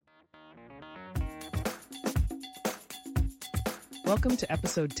Welcome to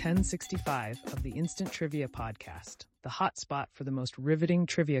episode 1065 of the Instant Trivia Podcast, the hotspot for the most riveting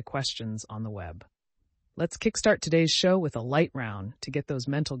trivia questions on the web. Let's kickstart today's show with a light round to get those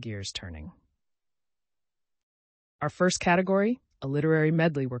mental gears turning. Our first category, a literary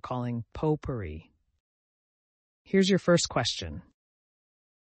medley we're calling Poe-pourri. Here's your first question.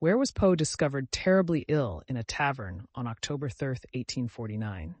 Where was Poe discovered terribly ill in a tavern on October 3rd,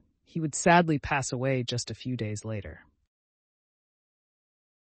 1849? He would sadly pass away just a few days later.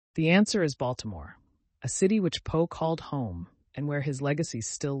 The answer is Baltimore, a city which Poe called home and where his legacy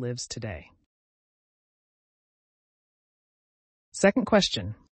still lives today. Second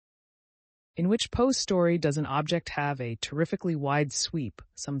question. In which Poe's story does an object have a terrifically wide sweep,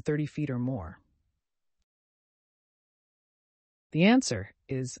 some 30 feet or more? The answer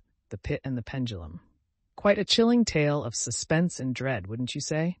is The Pit and the Pendulum. Quite a chilling tale of suspense and dread, wouldn't you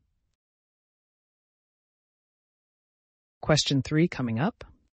say? Question 3 coming up.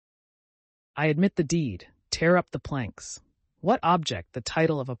 I admit the deed, tear up the planks. What object, the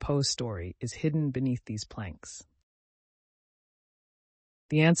title of a Poe story, is hidden beneath these planks?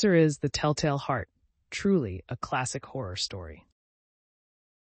 The answer is The Telltale Heart, truly a classic horror story.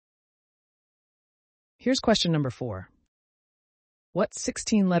 Here's question number 4. What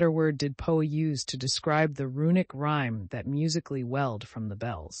 16-letter word did Poe use to describe the runic rhyme that musically welled from the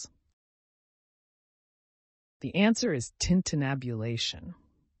bells? The answer is tintinnabulation.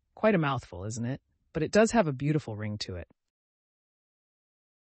 Quite a mouthful, isn't it? But it does have a beautiful ring to it.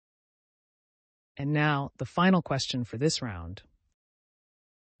 And now, the final question for this round.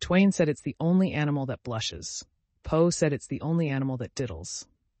 Twain said it's the only animal that blushes. Poe said it's the only animal that diddles.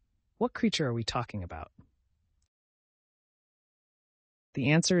 What creature are we talking about?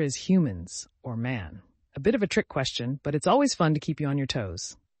 The answer is humans, or man. A bit of a trick question, but it's always fun to keep you on your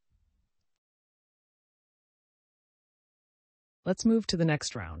toes. Let's move to the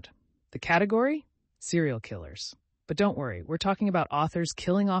next round. The category? Serial killers. But don't worry, we're talking about authors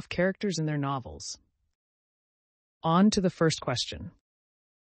killing off characters in their novels. On to the first question.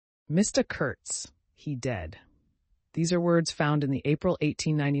 Mr. Kurtz, he dead. These are words found in the April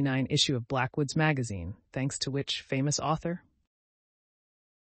 1899 issue of Blackwood's magazine, thanks to which famous author?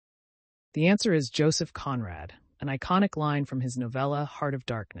 The answer is Joseph Conrad, an iconic line from his novella Heart of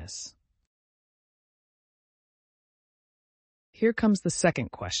Darkness. Here comes the second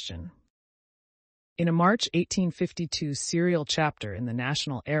question. In a March 1852 serial chapter in the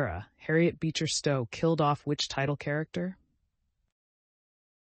National Era, Harriet Beecher Stowe killed off which title character?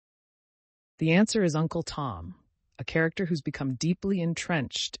 The answer is Uncle Tom, a character who's become deeply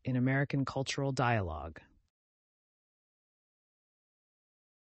entrenched in American cultural dialogue.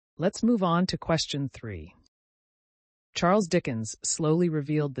 Let's move on to question 3. Charles Dickens slowly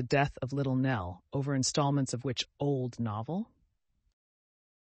revealed the death of Little Nell over installments of which old novel?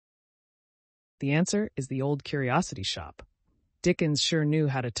 The answer is The Old Curiosity Shop. Dickens sure knew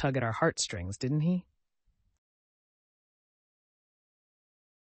how to tug at our heartstrings, didn't he?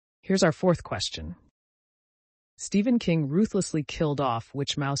 Here's our fourth question. Stephen King ruthlessly killed off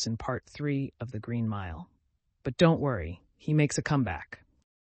which mouse in part 3 of The Green Mile? But don't worry, he makes a comeback.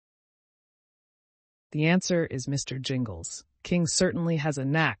 The answer is Mr. Jingles. King certainly has a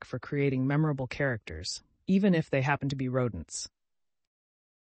knack for creating memorable characters, even if they happen to be rodents.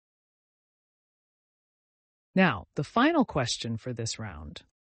 Now, the final question for this round.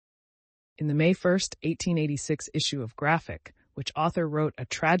 In the May 1st, 1886 issue of Graphic, which author wrote a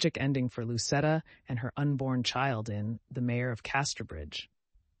tragic ending for Lucetta and her unborn child in The Mayor of Casterbridge?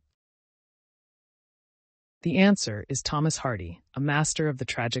 The answer is Thomas Hardy, a master of the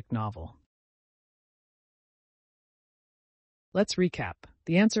tragic novel. Let's recap.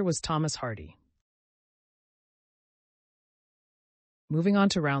 The answer was Thomas Hardy. Moving on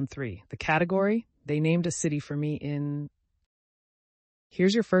to round 3. The category? They named a city for me in...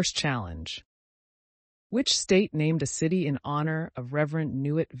 Here's your first challenge. Which state named a city in honor of Reverend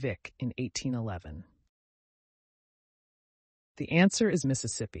Newitt Vick in 1811? The answer is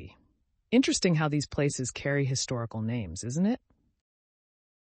Mississippi. Interesting how these places carry historical names, isn't it?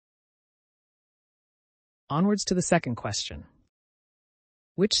 Onwards to the second question.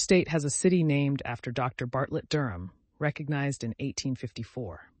 Which state has a city named after Dr. Bartlett Durham, recognized in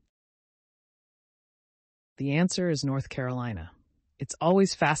 1854? The answer is North Carolina. It's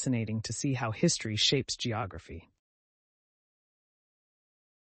always fascinating to see how history shapes geography.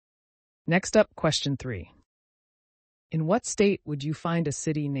 Next up, question 3. In what state would you find a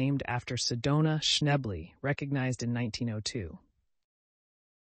city named after Sedona Schneble, recognized in 1902?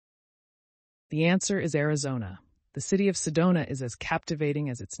 The answer is Arizona. The city of Sedona is as captivating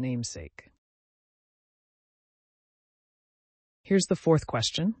as its namesake. Here's the fourth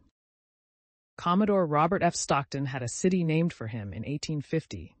question. Commodore Robert F. Stockton had a city named for him in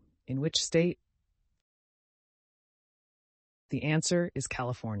 1850. In which state? The answer is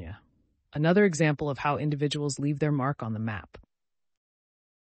California. Another example of how individuals leave their mark on the map.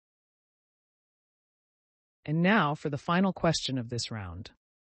 And now for the final question of this round.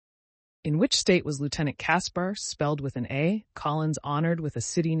 In which state was Lieutenant Caspar, spelled with an A, Collins honored with a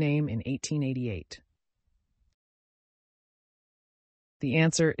city name in 1888? The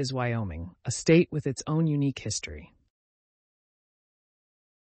answer is Wyoming, a state with its own unique history.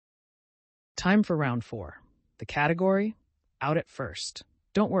 Time for round 4. The category, out at first.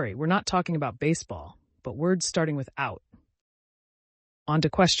 Don't worry, we're not talking about baseball, but words starting with out. On to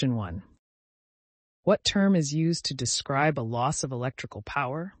question 1. What term is used to describe a loss of electrical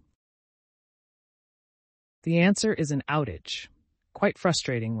power? The answer is an outage. Quite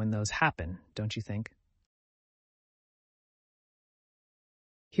frustrating when those happen, don't you think?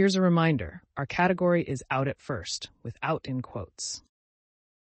 Here's a reminder. Our category is out at first, with out in quotes.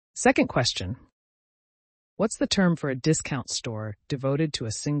 Second question. What's the term for a discount store devoted to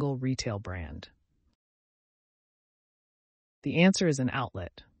a single retail brand? The answer is an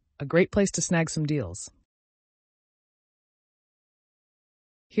outlet, a great place to snag some deals.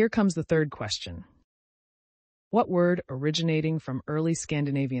 Here comes the third question. What word originating from early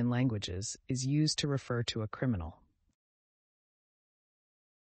Scandinavian languages is used to refer to a criminal?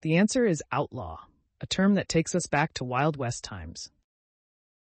 The answer is outlaw, a term that takes us back to Wild West times.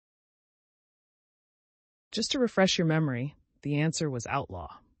 Just to refresh your memory, the answer was outlaw.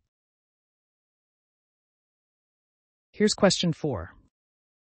 Here's question 4.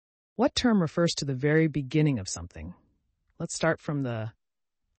 What term refers to the very beginning of something? Let's start from the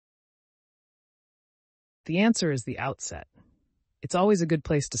answer is the outset. It's always a good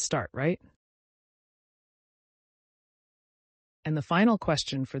place to start, right? And the final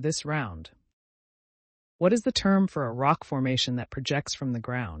question for this round. What is the term for a rock formation that projects from the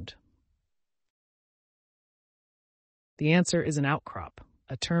ground? The answer is an outcrop,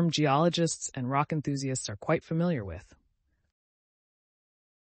 a term geologists and rock enthusiasts are quite familiar with.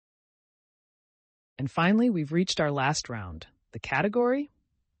 And finally, we've reached our last round. The category?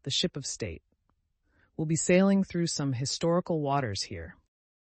 The ship of state. We'll be sailing through some historical waters here.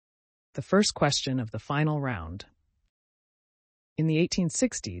 The first question of the final round. In the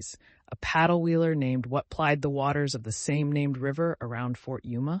 1860s, a paddle wheeler named what plied the waters of the same named river around Fort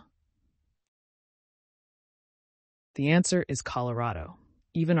Yuma? The answer is Colorado.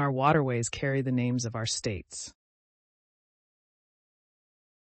 Even our waterways carry the names of our states.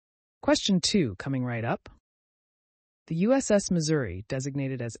 Question 2, coming right up. The USS Missouri,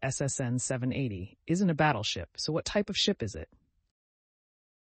 designated as SSN 780, isn't a battleship, so what type of ship is it?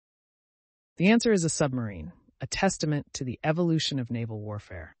 The answer is a submarine, a testament to the evolution of naval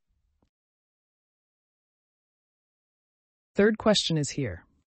warfare. Third question is here.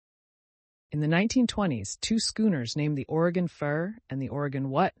 In the 1920s, 2 schooners named the Oregon Fur and the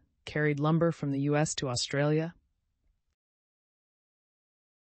Oregon What carried lumber from the U.S. to Australia?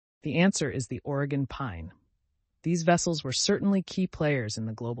 The answer is the Oregon Pine. These vessels were certainly key players in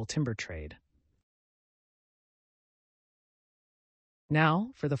the global timber trade. Now,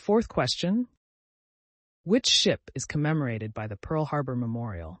 for the fourth question. Which ship is commemorated by the Pearl Harbor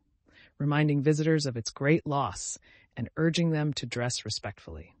Memorial, reminding visitors of its great loss and urging them to dress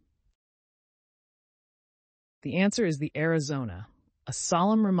respectfully? The answer is the Arizona, a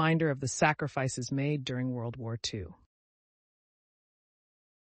solemn reminder of the sacrifices made during World War II.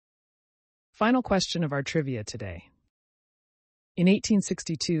 Final question of our trivia today. In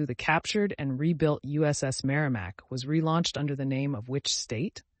 1862, the captured and rebuilt USS Merrimack was relaunched under the name of which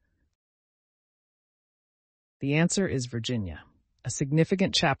state? The answer is Virginia, a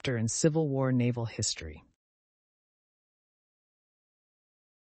significant chapter in Civil War naval history.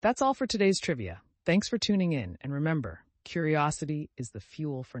 That's all for today's trivia. Thanks for tuning in, and remember, curiosity is the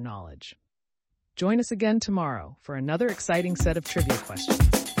fuel for knowledge. Join us again tomorrow for another exciting set of trivia questions.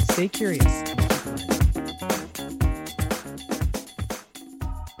 Stay curious and keep learning.